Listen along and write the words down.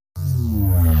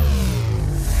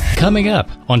coming up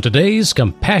on today's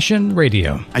Compassion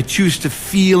Radio. I choose to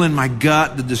feel in my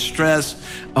gut the distress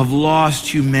of lost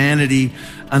humanity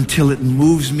until it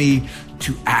moves me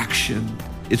to action.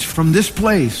 It's from this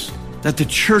place that the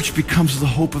church becomes the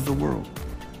hope of the world.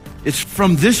 It's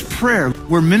from this prayer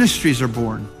where ministries are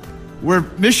born, where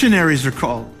missionaries are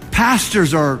called,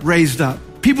 pastors are raised up,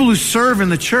 people who serve in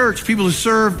the church, people who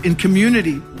serve in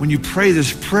community. When you pray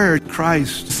this prayer,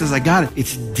 Christ says, I got it.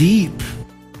 It's deep.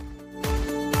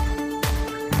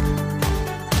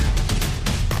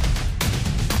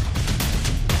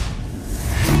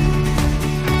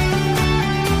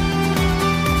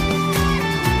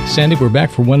 Sandy, we're back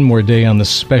for one more day on this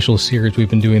special series we've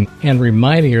been doing and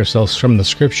reminding ourselves from the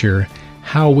Scripture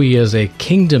how we as a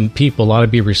kingdom people ought to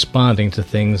be responding to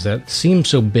things that seem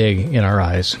so big in our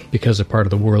eyes because they're part of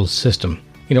the world system.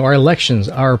 You know, our elections,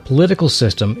 our political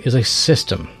system is a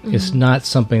system. Mm-hmm. It's not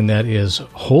something that is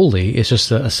holy. It's just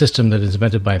a system that is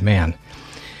invented by man.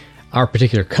 Our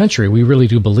particular country, we really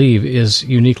do believe, is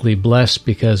uniquely blessed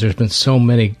because there's been so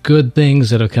many good things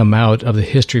that have come out of the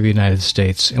history of the United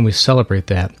States, and we celebrate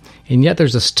that. And yet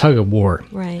there's this tug of war.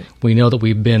 Right. We know that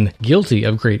we've been guilty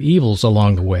of great evils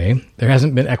along the way. There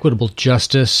hasn't been equitable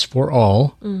justice for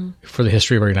all for the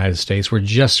history of our United States. We're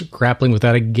just grappling with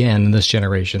that again in this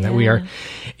generation, that we are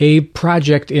a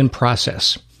project in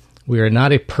process. We are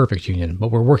not a perfect union,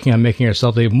 but we're working on making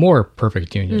ourselves a more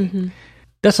perfect union. Mm-hmm.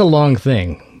 That's a long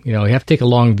thing. You know, you have to take a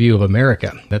long view of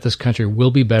America, that this country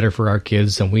will be better for our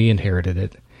kids than we inherited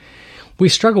it. We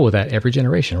struggle with that every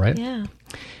generation, right? Yeah.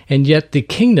 And yet the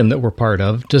kingdom that we're part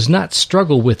of does not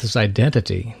struggle with this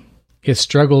identity. It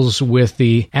struggles with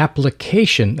the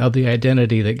application of the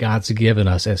identity that God's given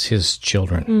us as His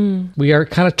children. We are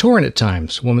kind of torn at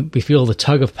times when we feel the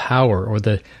tug of power or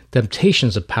the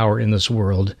temptations of power in this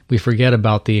world. We forget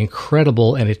about the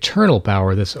incredible and eternal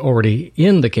power that's already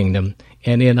in the kingdom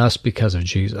and in us because of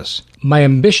Jesus. My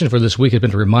ambition for this week has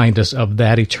been to remind us of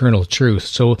that eternal truth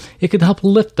so it can help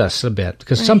lift us a bit,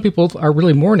 because some people are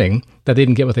really mourning that they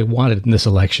didn't get what they wanted in this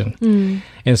election.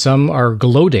 And some are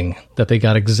gloating that they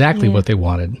got exactly what they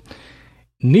wanted.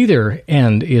 Neither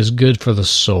end is good for the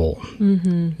soul.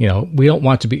 Mm-hmm. You know, we don't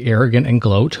want to be arrogant and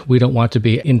gloat. We don't want to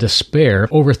be in despair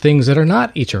over things that are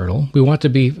not eternal. We want to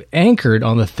be anchored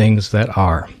on the things that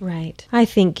are. Right. I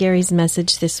think Gary's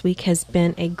message this week has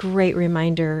been a great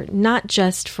reminder, not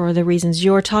just for the reasons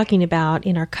you're talking about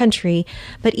in our country,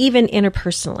 but even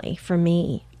interpersonally for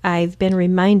me. I've been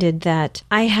reminded that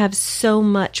I have so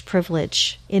much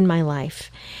privilege in my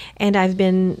life, and I've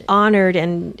been honored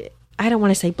and I don't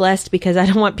want to say blessed, because I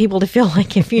don't want people to feel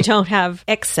like if you don't have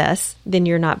excess, then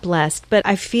you're not blessed. But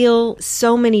I feel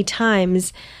so many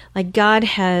times like God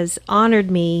has honored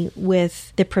me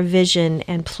with the provision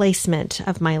and placement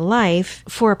of my life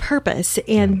for a purpose.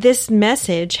 And this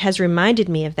message has reminded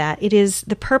me of that. It is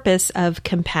the purpose of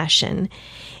compassion.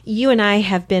 You and I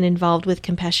have been involved with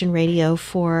Compassion Radio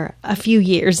for a few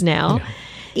years now. Yeah.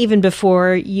 Even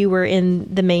before you were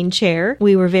in the main chair,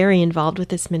 we were very involved with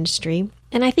this ministry.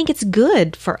 And I think it's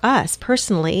good for us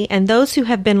personally and those who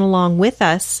have been along with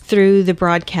us through the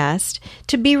broadcast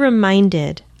to be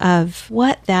reminded of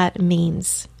what that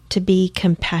means to be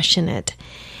compassionate.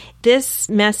 This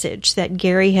message that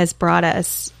Gary has brought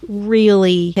us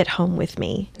really hit home with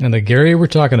me. And the Gary we're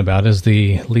talking about is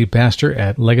the lead pastor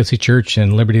at Legacy Church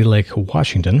in Liberty Lake,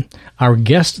 Washington. Our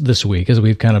guest this week, as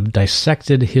we've kind of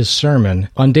dissected his sermon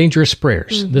on dangerous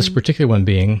prayers, this particular one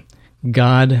being,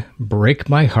 God, break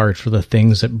my heart for the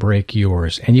things that break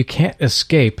yours. And you can't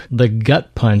escape the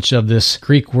gut punch of this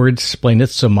Greek word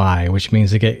splenizomai, which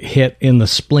means to get hit in the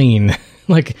spleen.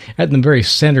 Like at the very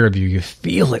center of you, you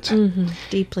feel it.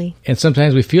 Deeply. And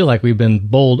sometimes we feel like we've been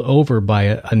bowled over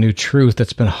by a new truth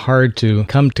that's been hard to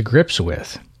come to grips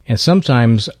with. And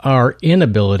sometimes our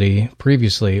inability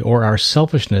previously or our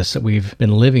selfishness that we've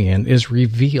been living in is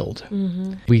revealed.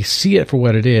 We see it for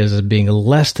what it is, as being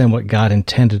less than what God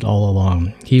intended all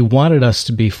along. He wanted us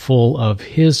to be full of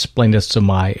His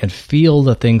splenizomai and feel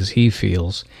the things He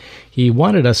feels. He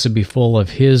wanted us to be full of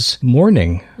His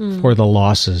mourning for the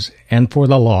losses and for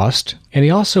the lost. And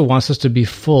He also wants us to be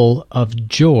full of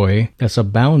joy that's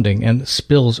abounding and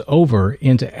spills over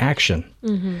into action.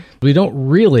 We don't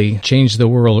really change the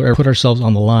world or put ourselves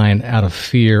on the line out of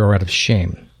fear or out of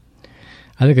shame.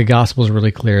 I think the gospel is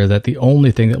really clear that the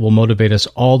only thing that will motivate us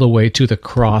all the way to the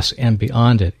cross and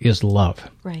beyond it is love.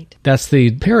 Right. That's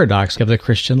the paradox of the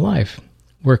Christian life.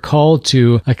 We're called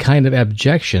to a kind of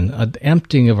abjection, an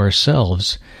emptying of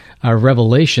ourselves, a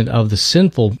revelation of the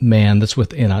sinful man that's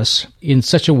within us in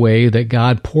such a way that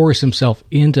God pours Himself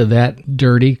into that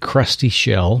dirty, crusty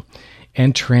shell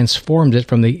and transformed it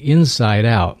from the inside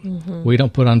out. We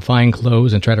don't put on fine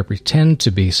clothes and try to pretend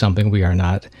to be something we are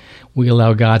not. We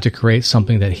allow God to create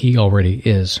something that He already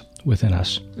is within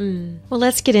us. Well,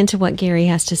 let's get into what Gary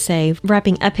has to say,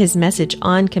 wrapping up his message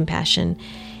on compassion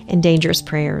and dangerous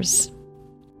prayers.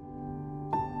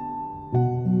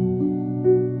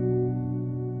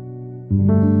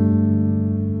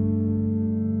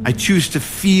 I choose to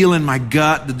feel in my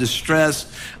gut the distress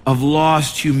of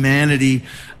lost humanity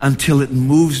until it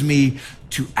moves me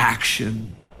to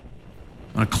action.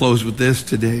 I want to close with this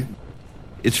today.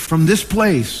 It's from this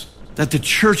place that the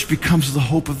church becomes the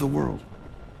hope of the world.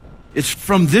 It's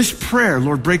from this prayer,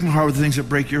 Lord, break my heart with the things that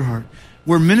break your heart,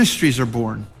 where ministries are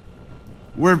born,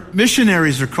 where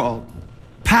missionaries are called,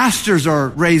 pastors are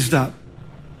raised up,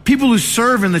 people who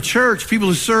serve in the church, people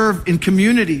who serve in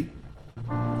community.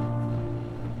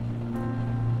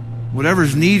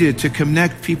 Whatever's needed to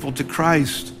connect people to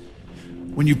Christ.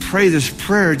 When you pray this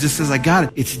prayer, it just says, I got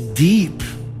it. It's deep.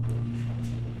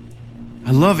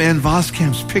 I love Ann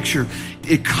Voskamp's picture.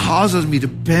 It causes me to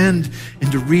bend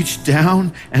and to reach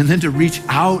down and then to reach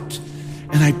out.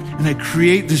 And I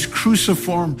create this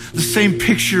cruciform, the same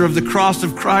picture of the cross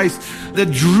of Christ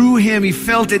that drew him. He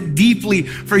felt it deeply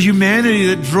for humanity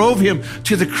that drove him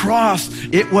to the cross.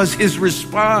 It was his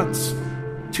response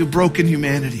to broken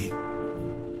humanity.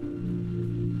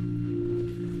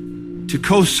 To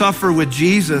co-suffer with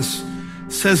Jesus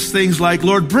says things like,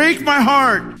 Lord, break my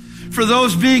heart for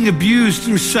those being abused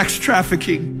through sex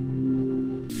trafficking.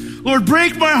 Lord,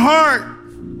 break my heart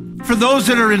for those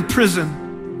that are in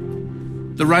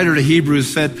prison. The writer to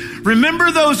Hebrews said,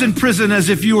 remember those in prison as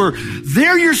if you were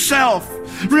there yourself.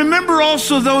 Remember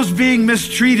also those being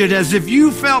mistreated as if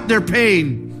you felt their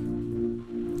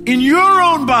pain. In your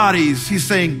own bodies, he's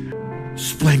saying,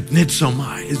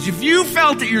 splanknitsomai, as if you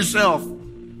felt it yourself.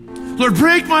 Lord,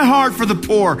 break my heart for the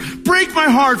poor. Break my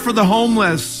heart for the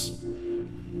homeless.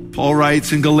 Paul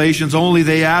writes in Galatians, only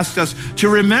they asked us to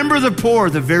remember the poor,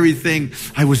 the very thing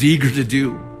I was eager to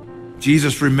do.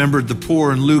 Jesus remembered the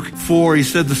poor in Luke 4. He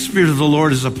said, the Spirit of the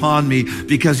Lord is upon me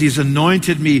because He's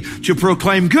anointed me to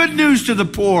proclaim good news to the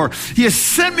poor. He has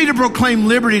sent me to proclaim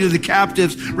liberty to the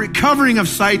captives, recovering of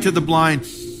sight to the blind,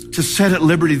 to set at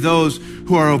liberty those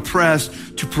who are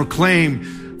oppressed, to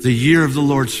proclaim the year of the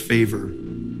Lord's favor.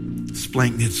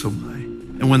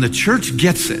 And when the church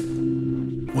gets it,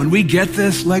 when we get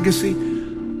this legacy,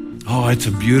 oh, it's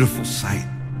a beautiful sight.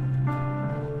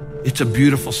 It's a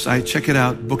beautiful sight. Check it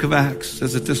out. Book of Acts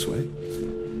says it this way.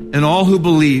 And all who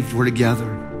believed were together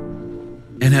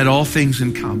and had all things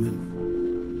in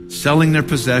common, selling their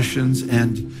possessions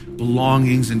and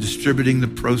belongings and distributing the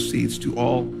proceeds to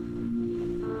all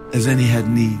as any had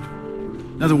need.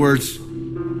 In other words,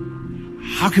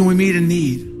 how can we meet a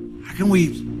need? How can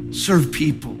we serve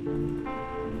people?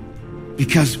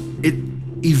 Because it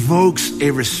evokes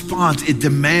a response. It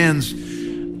demands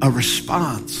a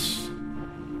response.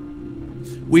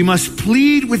 We must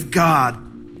plead with God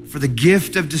for the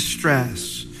gift of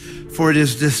distress, for it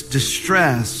is this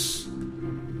distress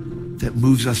that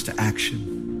moves us to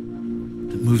action.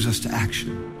 That moves us to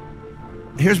action.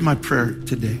 Here's my prayer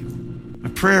today. My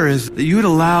prayer is that you would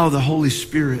allow the Holy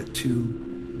Spirit to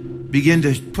begin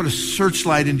to put a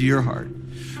searchlight into your heart.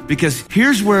 Because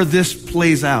here's where this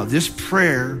plays out. This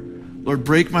prayer, Lord,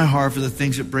 break my heart for the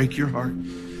things that break your heart.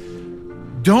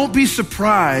 Don't be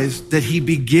surprised that He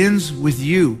begins with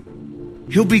you.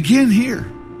 He'll begin here.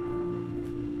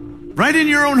 Right in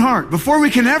your own heart. Before we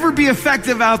can ever be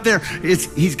effective out there,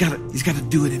 He's got to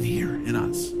do it in here, in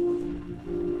us.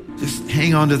 Just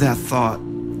hang on to that thought.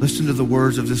 Listen to the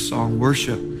words of this song,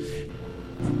 worship.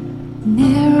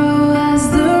 Narrow as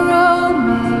the road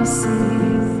may seem,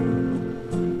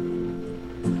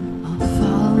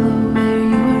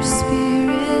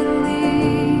 Spirit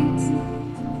leads.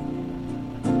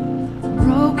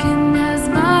 Broken as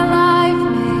my life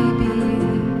may be,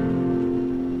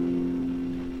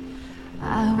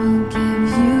 I will give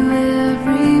you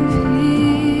every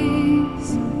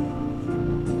piece.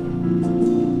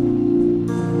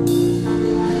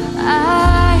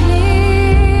 I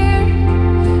hear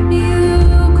you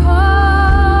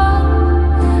call.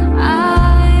 I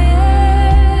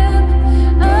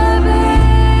am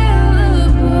available.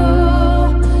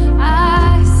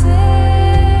 I say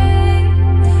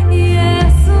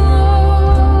yes,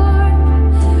 Lord.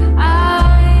 I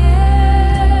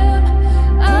am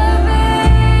available.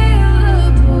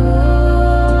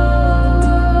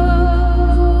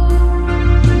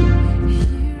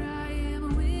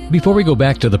 Before we go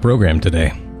back to the program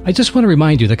today, I just want to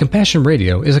remind you that Compassion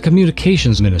Radio is a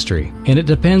communications ministry, and it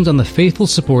depends on the faithful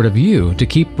support of you to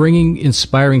keep bringing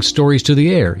inspiring stories to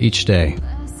the air each day.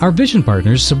 Our Vision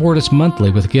partners support us monthly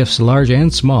with gifts large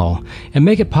and small and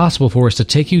make it possible for us to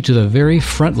take you to the very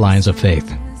front lines of faith.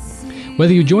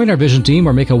 Whether you join our Vision team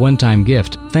or make a one-time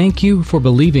gift, thank you for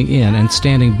believing in and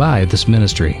standing by this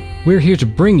ministry. We're here to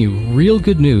bring you real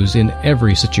good news in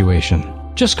every situation.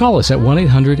 Just call us at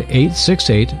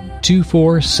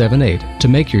 1-800-868-2478 to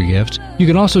make your gift. You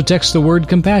can also text the word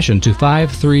compassion to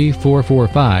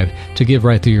 53445 to give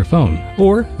right through your phone,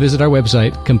 or visit our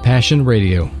website,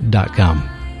 compassionradio.com.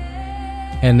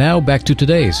 And now back to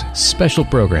today's special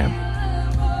program.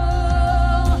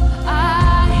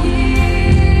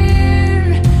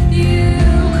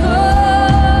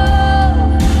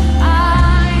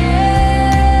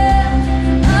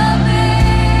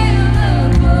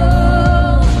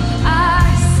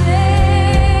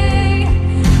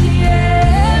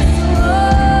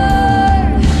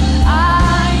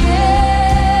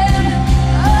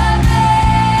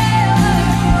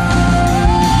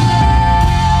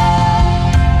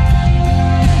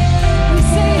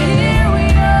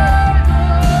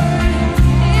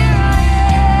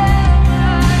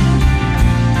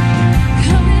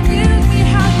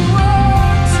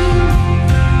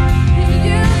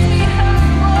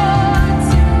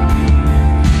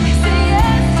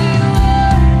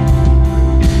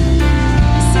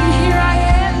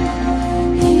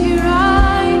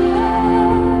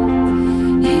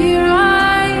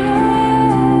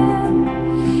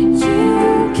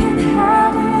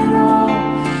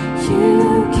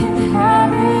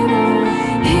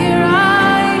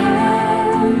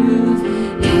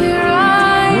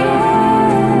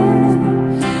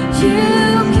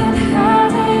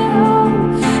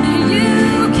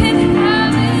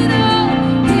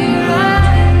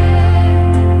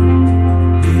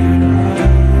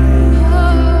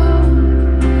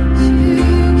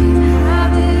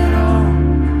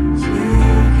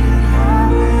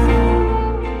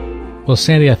 Well,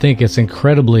 Sandy, I think it's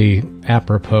incredibly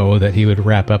apropos that he would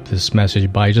wrap up this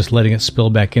message by just letting it spill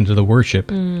back into the worship.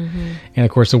 Mm-hmm. And,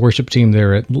 of course, the worship team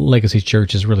there at Legacy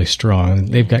Church is really strong.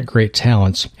 They've got great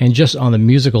talents. And just on the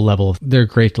musical level, they're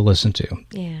great to listen to.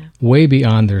 Yeah. Way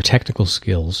beyond their technical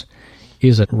skills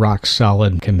is a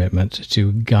rock-solid commitment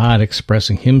to God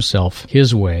expressing himself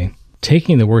his way,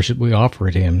 taking the worship we offer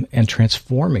at him and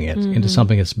transforming it into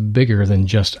something that's bigger than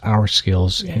just our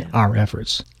skills and our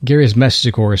efforts. Gary's message,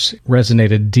 of course,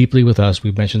 resonated deeply with us.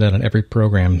 We've mentioned that on every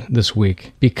program this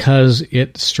week because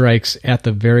it strikes at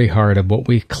the very heart of what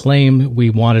we claim we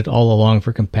wanted all along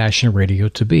for Compassion Radio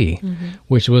to be,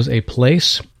 which was a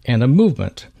place and a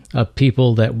movement of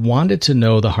people that wanted to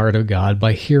know the heart of God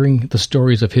by hearing the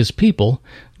stories of his people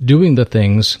doing the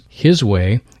things his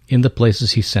way in the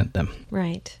places he sent them.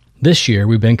 Right. This year,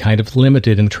 we've been kind of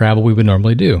limited in travel we would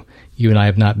normally do. You and I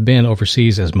have not been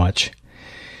overseas as much.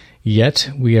 Yet,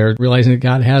 we are realizing that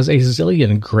God has a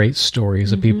zillion great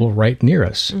stories of people right near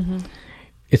us.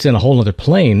 It's in a whole other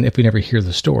plane if we never hear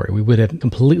the story. We would have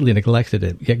completely neglected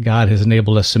it, yet God has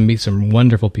enabled us to meet some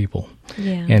wonderful people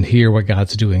and hear what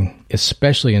God's doing,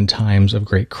 especially in times of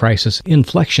great crisis,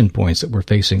 inflection points that we're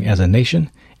facing as a nation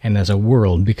and as a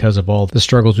world because of all the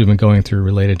struggles we've been going through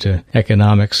related to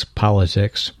economics,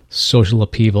 politics, social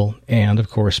upheaval, and, of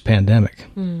course, pandemic.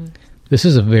 This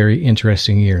is a very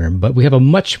interesting year, but we have a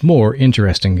much more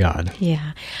interesting God.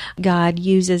 Yeah. God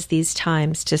uses these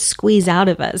times to squeeze out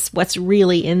of us what's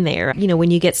really in there. You know,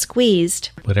 when you get squeezed,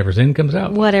 whatever's in comes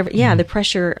out. The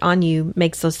pressure on you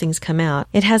makes those things come out.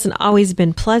 It hasn't always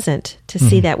been pleasant to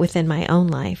see that within my own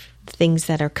life. Things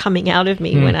that are coming out of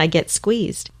me when I get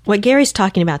squeezed. What Gary's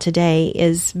talking about today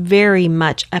is very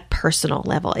much a personal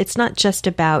level. It's not just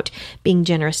about being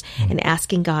generous and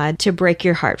asking God to break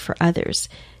your heart for others.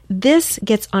 This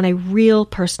gets on a real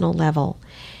personal level.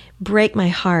 Break my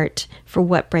heart for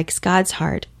what breaks God's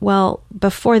heart. Well,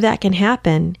 before that can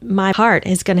happen, my heart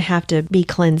is going to have to be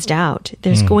cleansed out.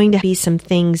 There's going to be some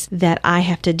things that I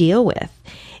have to deal with.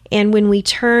 And when we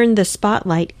turn the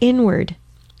spotlight inward,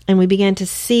 and we begin to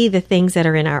see the things that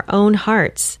are in our own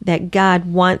hearts that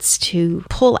God wants to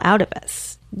pull out of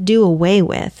us, do away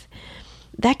with,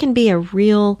 that can be a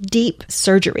real deep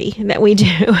surgery that we do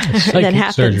that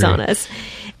happens on us.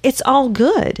 It's all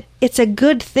good. It's a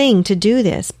good thing to do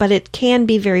this, but it can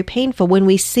be very painful when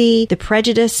we see the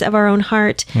prejudice of our own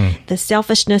heart, the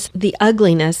selfishness, the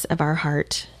ugliness of our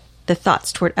heart, the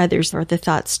thoughts toward others or the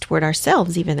thoughts toward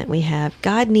ourselves even that we have.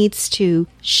 God needs to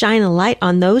shine a light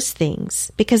on those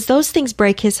things because those things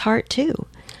break his heart too.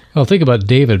 Well, think about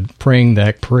David praying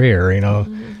that prayer,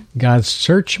 God,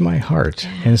 search my heart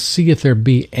and see if there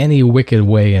be any wicked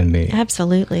way in me.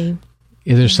 Absolutely.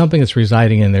 Is there something that's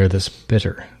residing in there that's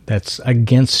bitter, that's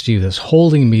against you, that's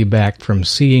holding me back from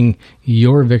seeing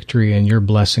your victory and your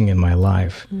blessing in my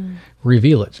life?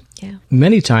 Reveal it. Yeah.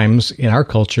 Many times in our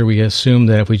culture, we assume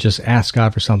that if we just ask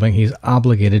God for something, he's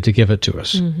obligated to give it to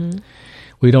us.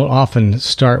 We don't often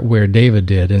start where David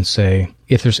did and say,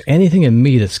 if there's anything in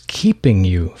me that's keeping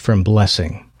you from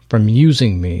blessing, from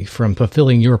using me, from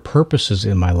fulfilling your purposes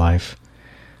in my life,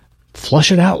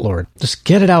 flush it out, Lord. Just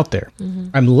get it out there.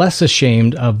 I'm less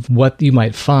ashamed of what you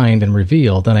might find and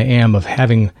reveal than I am of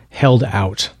having held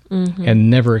out and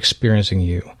never experiencing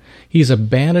you. He's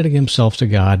abandoning himself to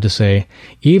God to say,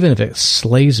 even if it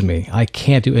slays me, I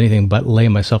can't do anything but lay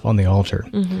myself on the altar.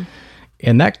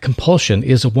 And that compulsion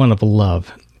is one of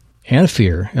love and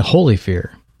fear, a holy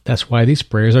fear. That's why these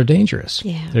prayers are dangerous.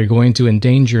 Yeah. They're going to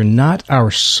endanger not our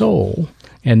soul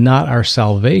and not our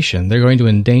salvation. They're going to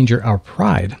endanger our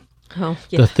pride. Oh,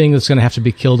 The thing that's going to have to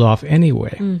be killed off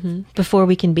anyway. Before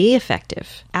we can be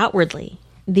effective outwardly,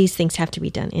 these things have to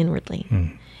be done inwardly.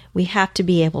 We have to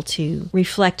be able to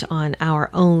reflect on our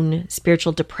own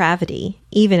spiritual depravity.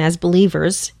 Even as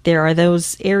believers, there are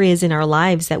those areas in our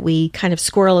lives that we kind of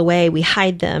squirrel away, we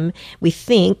hide them, we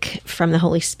think from the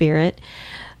Holy Spirit,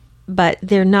 but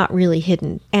they're not really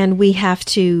hidden. And we have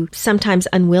to sometimes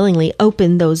unwillingly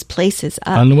open those places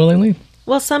up. Unwillingly?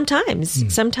 Well,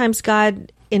 sometimes. Sometimes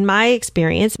God, in my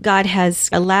experience, God has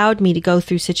allowed me to go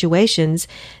through situations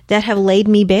that have laid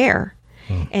me bare.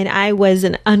 And I was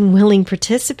an unwilling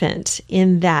participant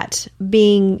in that,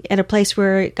 being at a place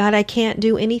where, God, I can't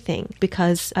do anything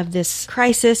because of this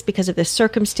crisis, because of this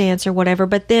circumstance or whatever.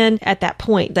 But then at that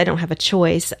point, I don't have a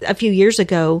choice. A few years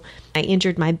ago, I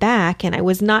injured my back and I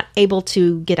was not able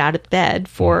to get out of bed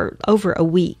for over a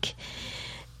week.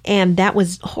 And that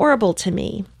was horrible to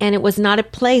me. And it was not a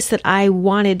place that I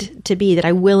wanted to be, that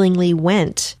I willingly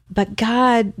went. But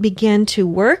God began to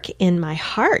work in my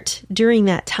heart during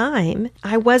that time.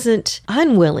 I wasn't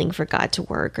unwilling for God to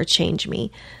work or change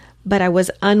me, but I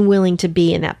was unwilling to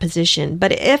be in that position.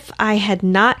 But if I had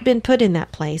not been put in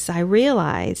that place, I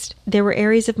realized there were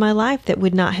areas of my life that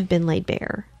would not have been laid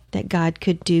bare, that God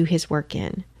could do his work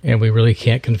in. And we really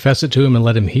can't confess it to him and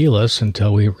let him heal us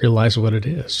until we realize what it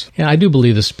is. And I do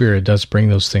believe the Spirit does bring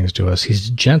those things to us.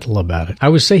 He's gentle about it. I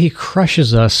would say he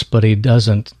crushes us, but he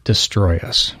doesn't destroy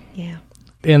us. Yeah.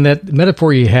 And that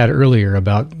metaphor you had earlier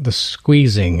about the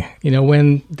squeezing,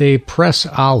 when they press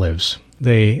olives,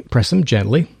 they press them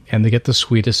gently and they get the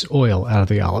sweetest oil out of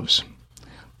the olives.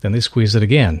 Then they squeeze it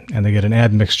again and they get an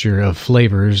admixture of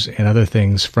flavors and other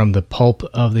things from the pulp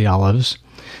of the olives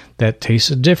that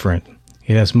tastes different.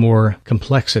 It has more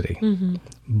complexity,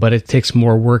 but it takes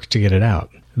more work to get it out.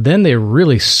 Then they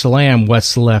really slam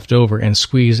what's left over and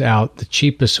squeeze out the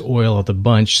cheapest oil of the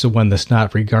bunch, the one that's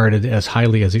not regarded as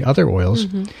highly as the other oils.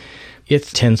 It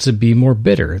tends to be more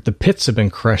bitter. The pits have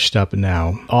been crushed up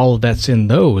now. All that's in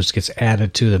those gets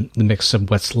added to the mix of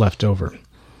what's left over.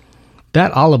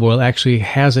 That olive oil actually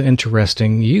has an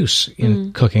interesting use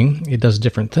in cooking. It does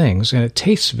different things, and it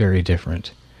tastes very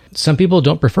different. Some people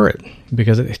don't prefer it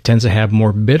because it tends to have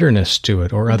more bitterness to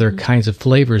it or other kinds of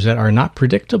flavors that are not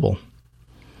predictable.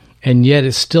 And yet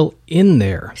it's still in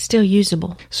there. Still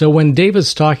usable. So when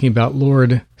David's talking about,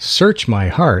 Lord, search my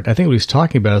heart, I think what he's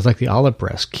talking about is like the olive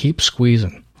press. Keep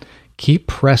squeezing. Keep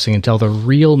pressing until the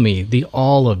real me, the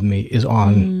all of me, is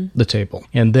on the table.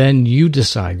 And then you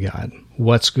decide, God,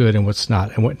 what's good and what's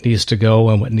not, and what needs to go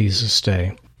and what needs to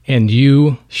stay. And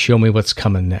you show me what's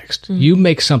coming next. You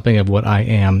make something of what I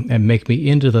am and make me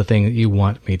into the thing that you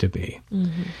want me to be.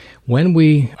 When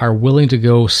we are willing to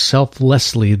go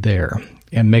selflessly there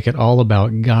and make it all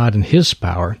about God and his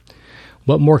power,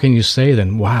 what more can you say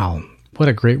than, wow, what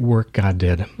a great work God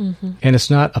did. And it's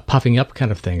not a puffing up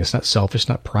kind of thing. It's not selfish,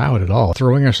 not proud at all.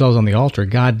 Throwing ourselves on the altar,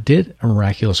 God did a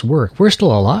miraculous work. We're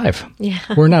still alive. Yeah.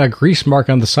 We're not a grease mark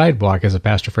on the sidewalk, as a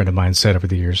pastor friend of mine said over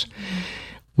the years.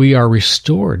 We are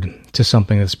restored to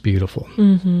something that's beautiful.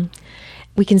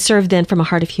 We can serve then from a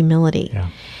heart of humility. Yeah.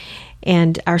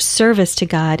 And our service to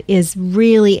God is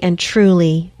really and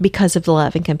truly because of the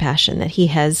love and compassion that he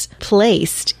has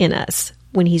placed in us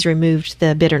when he's removed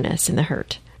the bitterness and the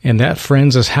hurt. And that,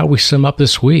 friends, is how we sum up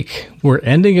this week. We're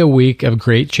ending a week of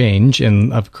great change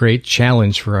and of great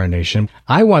challenge for our nation.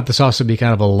 I want this also to be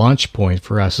kind of a launch point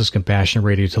for us as Compassion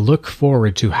Radio to look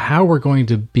forward to how we're going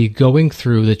to be going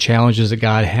through the challenges that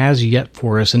God has yet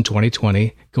for us in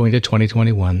 2020, going to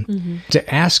 2021,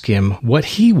 to ask him what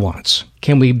he wants.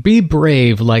 Can we be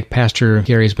brave like Pastor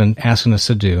Gary's been asking us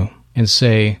to do? And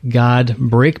say, God,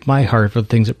 break my heart for the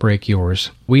things that break yours.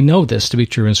 We know this to be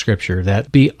true in Scripture,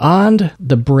 that beyond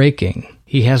the breaking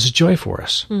He has joy for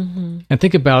us. And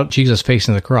think about Jesus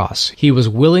facing the cross. He was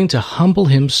willing to humble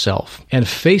himself and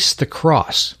face the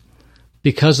cross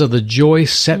because of the joy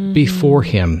set before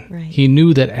him. Right. He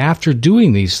knew that after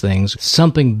doing these things,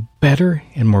 something better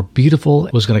and more beautiful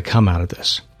was going to come out of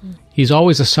this. He's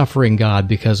always a suffering God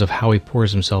because of how he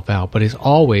pours himself out, but he's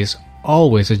always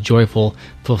a joyful,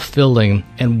 fulfilling,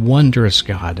 and wondrous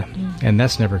God. And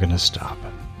that's never going to stop.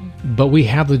 But we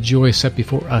have the joy set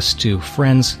before us too.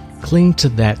 Friends, cling to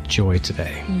that joy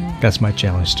today. That's my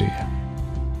challenge to you. Here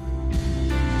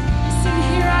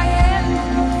I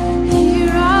am,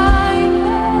 here I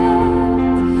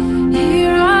am,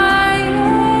 here I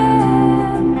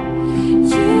am.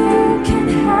 You can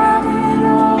have it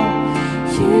all,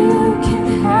 you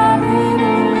can have it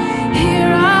all.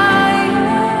 Here I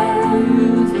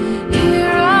am, here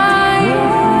I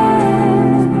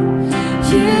am.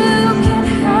 You can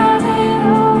have it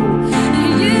all,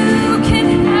 you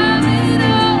can have it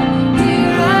all.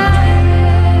 Here I am.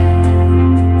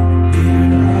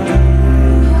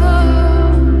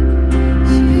 Oh,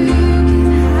 you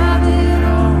can have it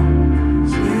all.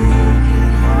 You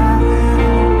can have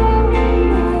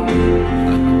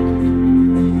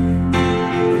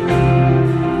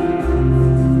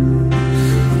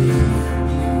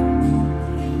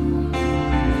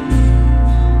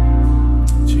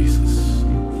Jesus.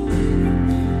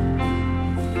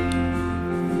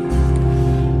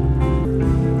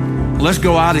 Let's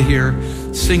go out of here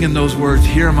singing those words.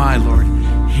 Here am I, Lord.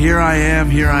 Here I am,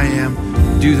 here I am.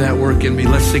 Do that work in me.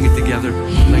 Let's sing it together.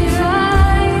 Thanks. Here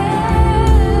I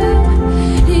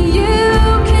am.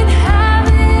 You can have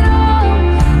it all.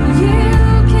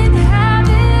 You can have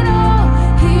it all.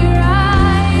 Here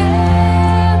I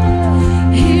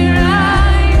am. Here I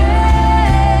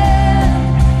am.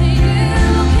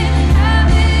 You can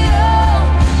have it all.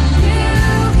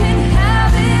 You can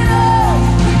have it all.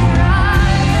 Here I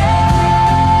am.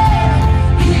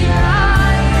 Here I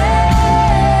am.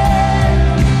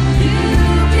 You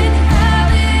can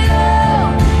have it all.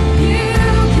 You can have it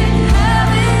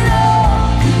all.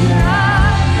 Here I am.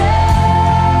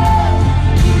 Here I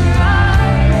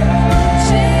am.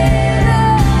 Jesus,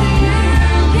 you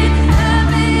can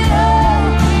have it all. You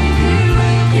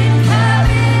can have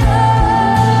it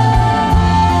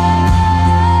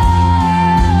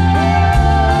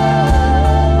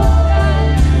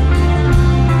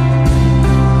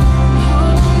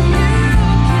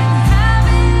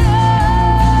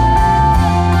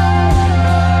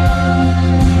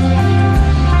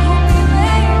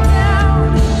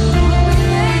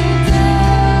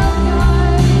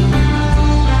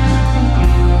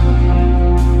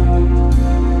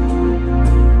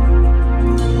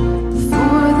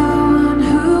For the one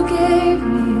who gave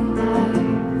me life,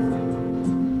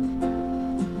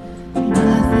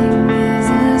 nothing is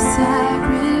a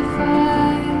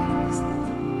sacrifice.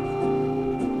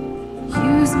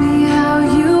 Use me how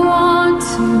you want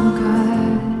to,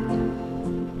 God.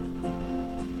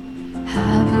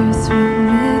 Have your throne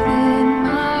within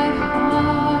my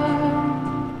heart.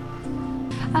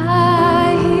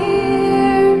 I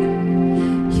hear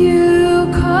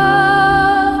you call.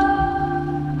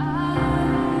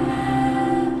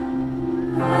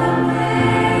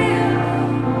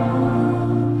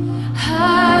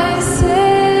 I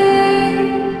say,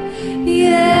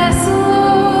 yes,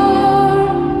 Lord,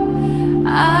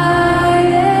 I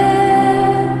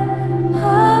am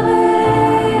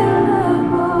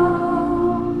available.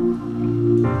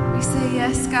 We say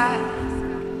yes, God.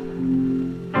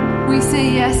 We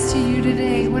say yes to you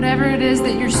today. Whatever it is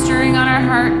that you're stirring on our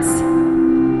hearts,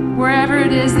 wherever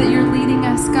it is that you're leading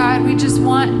us, God, we just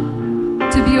want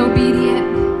to be obedient.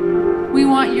 We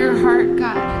want your heart,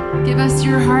 God. Give us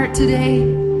your heart today.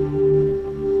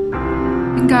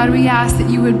 And God, we ask that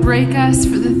you would break us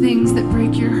for the things that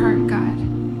break your heart, God.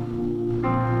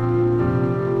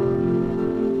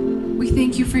 We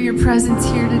thank you for your presence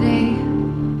here today.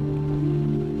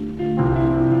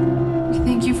 We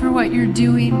thank you for what you're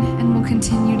doing and will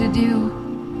continue to do.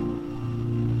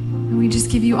 And we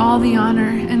just give you all the honor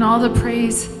and all the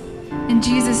praise. In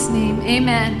Jesus' name,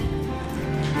 amen.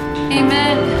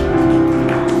 Amen.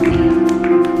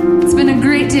 It's been a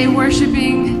great day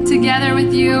worshiping together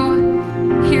with you,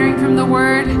 hearing from the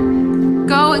word.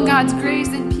 Go in God's grace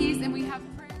and peace, and we have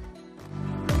prayer.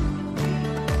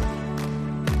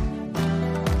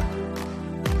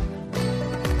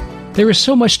 There is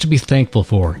so much to be thankful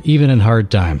for, even in hard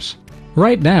times.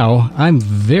 Right now, I'm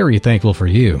very thankful for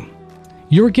you.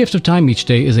 Your gift of time each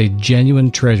day is a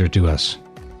genuine treasure to us.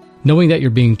 Knowing that you're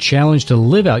being challenged to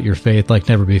live out your faith like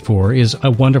never before is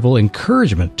a wonderful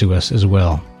encouragement to us as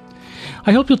well.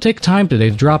 I hope you'll take time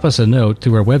today to drop us a note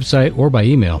through our website or by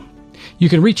email. You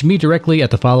can reach me directly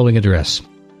at the following address,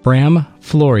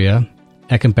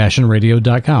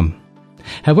 bramfloria@CompassionRadio.com.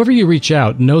 However you reach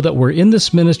out, know that we're in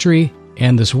this ministry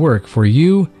and this work for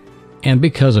you and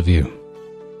because of you.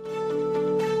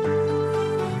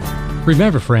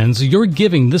 Remember, friends, your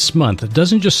giving this month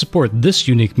doesn't just support this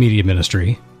unique media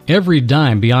ministry. Every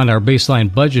dime beyond our baseline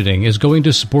budgeting is going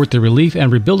to support the relief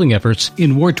and rebuilding efforts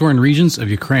in war-torn regions of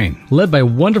Ukraine, led by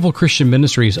wonderful Christian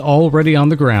ministries already on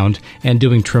the ground and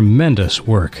doing tremendous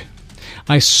work.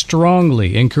 I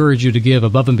strongly encourage you to give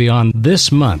above and beyond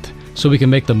this month so we can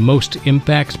make the most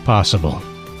impact possible.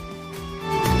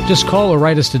 Just call or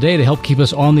write us today to help keep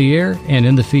us on the air and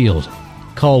in the field.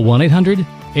 Call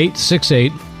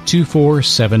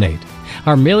 1-800-868-2478.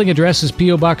 Our mailing address is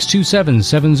P.O. Box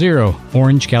 2770,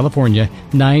 Orange, California,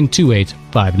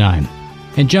 92859.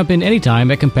 And jump in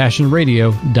anytime at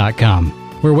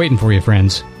CompassionRadio.com. We're waiting for you,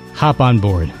 friends. Hop on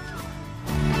board.